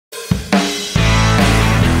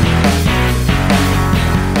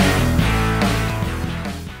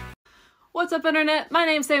What's up, internet? My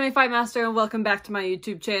name's Sammy Fightmaster and welcome back to my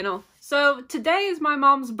YouTube channel. So today is my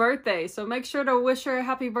mom's birthday, so make sure to wish her a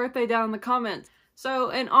happy birthday down in the comments. So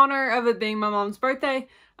in honor of it being my mom's birthday,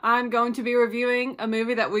 I'm going to be reviewing a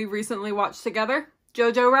movie that we recently watched together,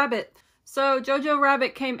 Jojo Rabbit. So Jojo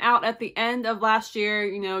Rabbit came out at the end of last year,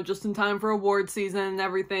 you know, just in time for award season and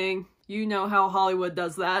everything. You know how Hollywood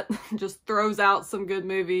does that. Just throws out some good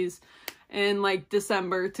movies in like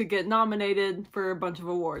December to get nominated for a bunch of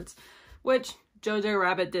awards. Which Jojo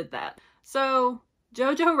Rabbit did that. So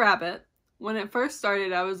Jojo Rabbit, when it first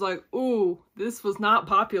started, I was like, ooh, this was not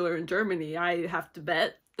popular in Germany, I have to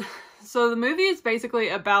bet. So the movie is basically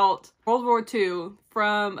about World War II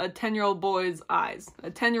from a 10-year-old boy's eyes,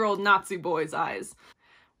 a 10-year-old Nazi boy's eyes,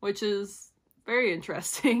 which is very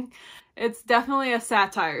interesting. It's definitely a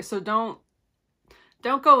satire, so don't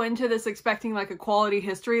go into this expecting like a quality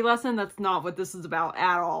history lesson. That's not what this is about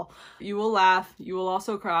at all. You will laugh, you will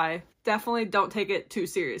also cry. Definitely don't take it too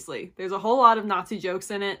seriously. There's a whole lot of Nazi jokes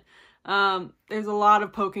in it. There's a lot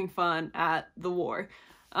of poking fun at the war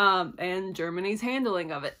and Germany's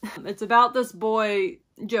handling of it. It's about this boy,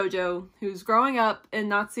 Jojo, who's growing up in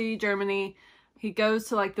Nazi Germany. He goes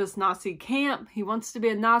to like this Nazi camp. He wants to be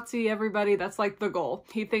a Nazi, everybody. That's like the goal.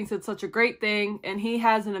 He thinks it's such a great thing. And he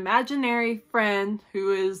has an imaginary friend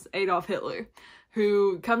who is Adolf Hitler,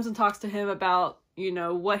 who comes and talks to him about, you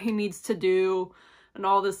know, what he needs to do and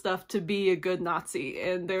all this stuff to be a good Nazi.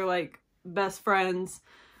 And they're like best friends.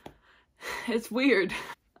 It's weird.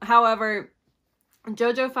 However,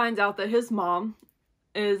 Jojo finds out that his mom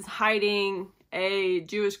is hiding a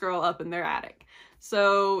Jewish girl up in their attic.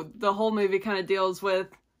 So the whole movie kind of deals with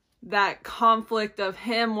that conflict of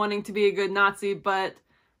him wanting to be a good Nazi, but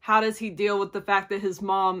how does he deal with the fact that his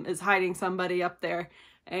mom is hiding somebody up there?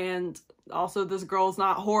 And also this girl's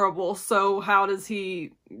not horrible, so how does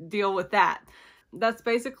he deal with that? That's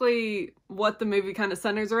basically what the movie kind of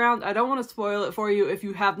centers around. I don't want to spoil it for you if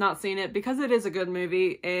you have not seen it, because it is a good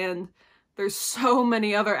movie and there's so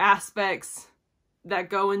many other aspects that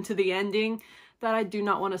go into the ending that I do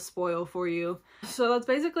not want to spoil for you. So that's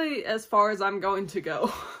basically as far as I'm going to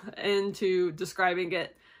go into describing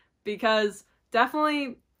it, because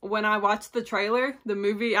definitely when I watched the trailer, the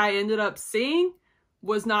movie I ended up seeing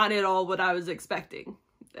was not at all what I was expecting.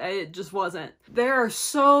 It just wasn't. There are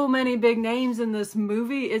so many big names in this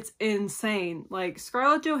movie, it's insane. Like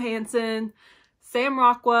Scarlett Johansson, Sam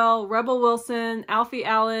Rockwell, Rebel Wilson, Alfie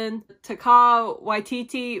Allen, Taika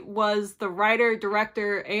Waititi was the writer,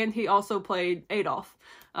 director, and he also played Adolf,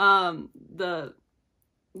 the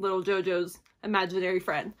little Jojo's imaginary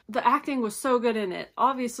friend. The acting was so good in it.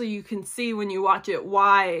 Obviously, you can see when you watch it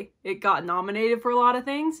why it got nominated for a lot of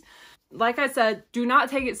things. Like I said, do not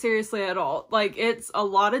take it seriously at all. Like, it's a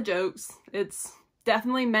lot of jokes. It's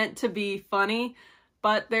definitely meant to be funny,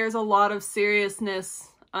 but there's a lot of seriousness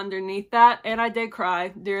underneath that, and I did cry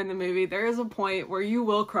during the movie. There is a point where you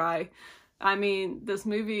will cry. I mean, this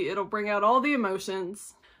movie, it'll bring out all the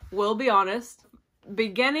emotions. We'll be honest.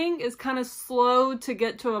 Beginning is kind of slow to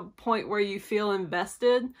get to a point where you feel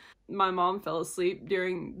invested. My mom fell asleep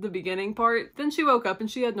during the beginning part. Then she woke up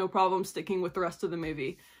and she had no problem sticking with the rest of the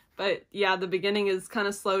movie. But yeah, the beginning is kind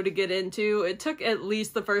of slow to get into. It took at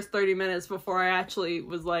least the first 30 minutes before I actually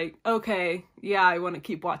was like, okay, yeah, I want to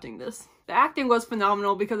keep watching this. The acting was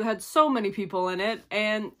phenomenal because it had so many people in it,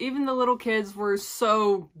 and even the little kids were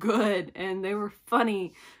so good and they were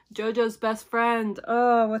funny. Jojo's best friend,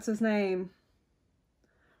 oh, what's his name?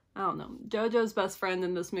 I don't know. Jojo's best friend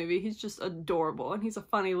in this movie, he's just adorable and he's a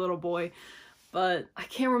funny little boy, but I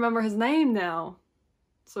can't remember his name now.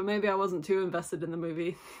 So maybe I wasn't too invested in the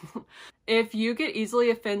movie. If you get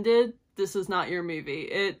easily offended, this is not your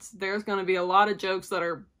movie. There's going to be a lot of jokes that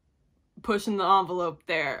are pushing the envelope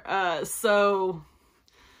there. So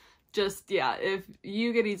just, yeah, if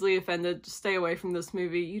you get easily offended, just stay away from this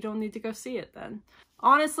movie. You don't need to go see it then.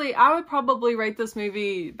 Honestly, I would probably rate this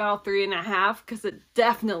movie about 3.5 because it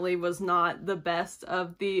definitely was not the best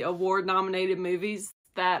of the award nominated movies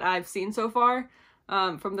that I've seen so far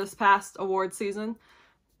from this past award season.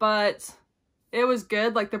 But it was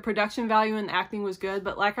good. Like, the production value and acting was good.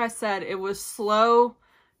 But like I said, it was slow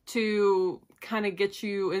to kind of get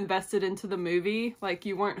you invested into the movie. Like,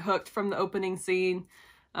 you weren't hooked from the opening scene.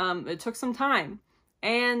 It took some time.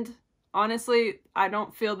 And honestly, I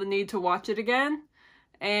don't feel the need to watch it again.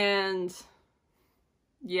 And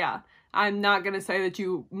yeah, I'm not going to say that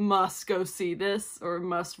you must go see this or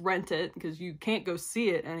must rent it, because you can't go see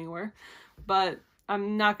it anywhere. But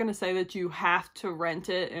I'm not going to say that you have to rent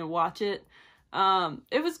it and watch it.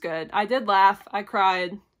 It was good. I did laugh. I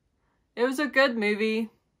cried. It was a good movie,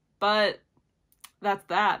 but that's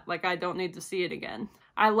that. Like, I don't need to see it again.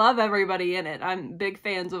 I love everybody in it. I'm big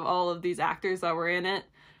fans of all of these actors that were in it.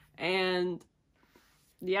 And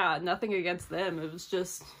yeah, nothing against them. It was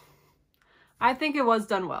just, I think it was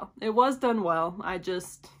done well. It was done well.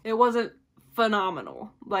 It wasn't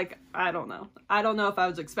phenomenal. Like, I don't know. I don't know if I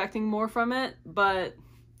was expecting more from it, but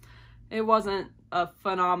it wasn't a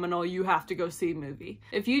phenomenal you have to go see movie.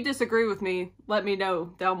 If you disagree with me, let me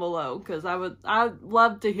know down below, because I'd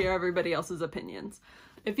love to hear everybody else's opinions.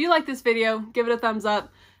 If you like this video, give it a thumbs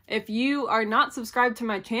up. If you are not subscribed to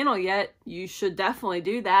my channel yet, you should definitely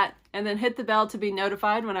do that. And then hit the bell to be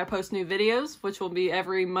notified when I post new videos, which will be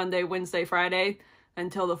every Monday, Wednesday, Friday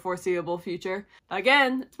until the foreseeable future.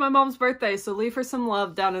 Again, it's my mom's birthday, so leave her some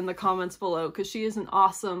love down in the comments below, because she is an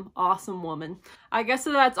awesome, awesome woman. I guess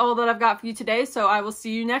that's all that I've got for you today, so I will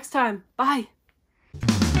see you next time. Bye!